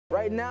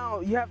right now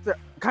you have to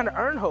kind of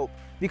earn hope,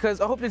 because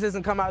hope just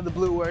doesn't come out of the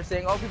blue where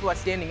saying, oh, people are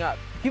standing up.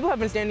 People have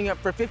been standing up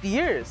for 50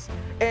 years.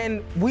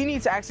 And we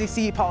need to actually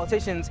see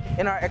politicians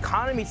and our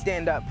economy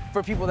stand up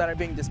for people that are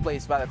being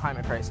displaced by the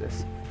climate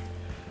crisis.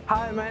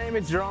 Hi, my name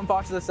is Jerome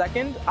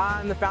II.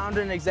 I'm the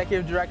founder and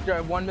executive director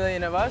of 1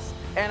 Million of Us,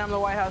 and I'm the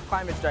White House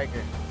climate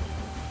striker.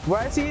 Where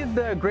I see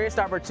the greatest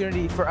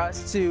opportunity for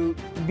us to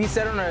be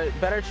set on a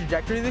better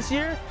trajectory this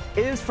year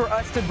is for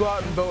us to go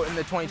out and vote in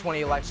the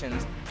 2020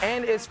 elections.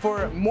 And it's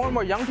for more and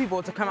more young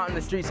people to come out in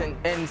the streets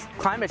and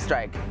climate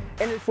strike.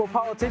 And it's for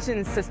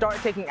politicians to start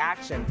taking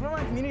action.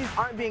 Frontline communities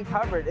aren't being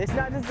covered. It's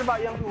not just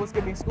about young people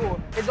skipping school.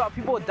 It's about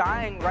people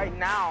dying right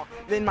now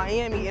in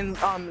Miami, in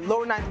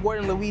Lower Ninth Ward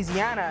in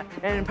Louisiana,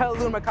 and in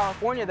Petaluma,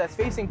 California, that's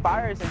facing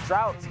fires and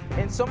droughts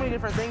and so many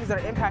different things that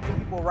are impacting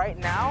people right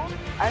now.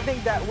 I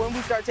think that when we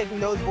start taking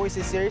those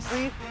voices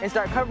seriously and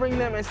start covering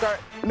them and start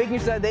making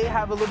sure that they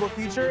have a livable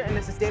future and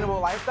a sustainable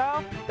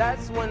lifestyle,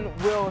 that's when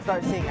we'll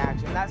start seeing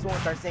action. That's when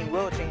we'll start seeing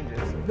real changes.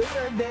 This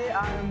third day,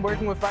 I'm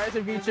working with Fires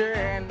for Future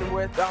and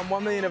with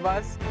 1 Million of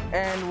Us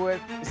and with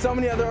so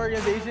many other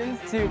organizations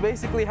to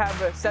basically have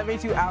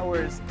 72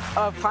 hours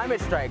of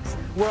climate strikes,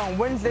 where on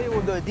Wednesday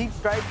we'll do a deep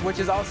strike, which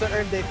is also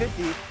Earth Day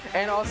 50,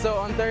 and also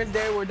on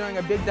Thursday we're doing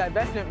a big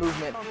divestment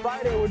movement. On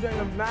Friday we're doing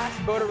a mass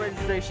voter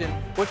registration,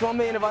 which 1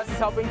 Million of Us is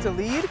helping to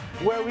lead,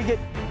 where we get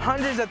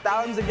hundreds of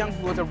thousands of young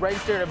people to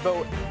register to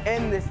vote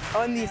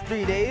on these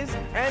 3 days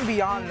and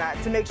beyond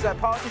that, to make sure that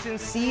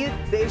politicians see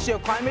the issue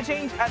of climate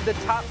change as the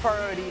top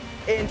priority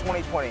in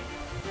 2020.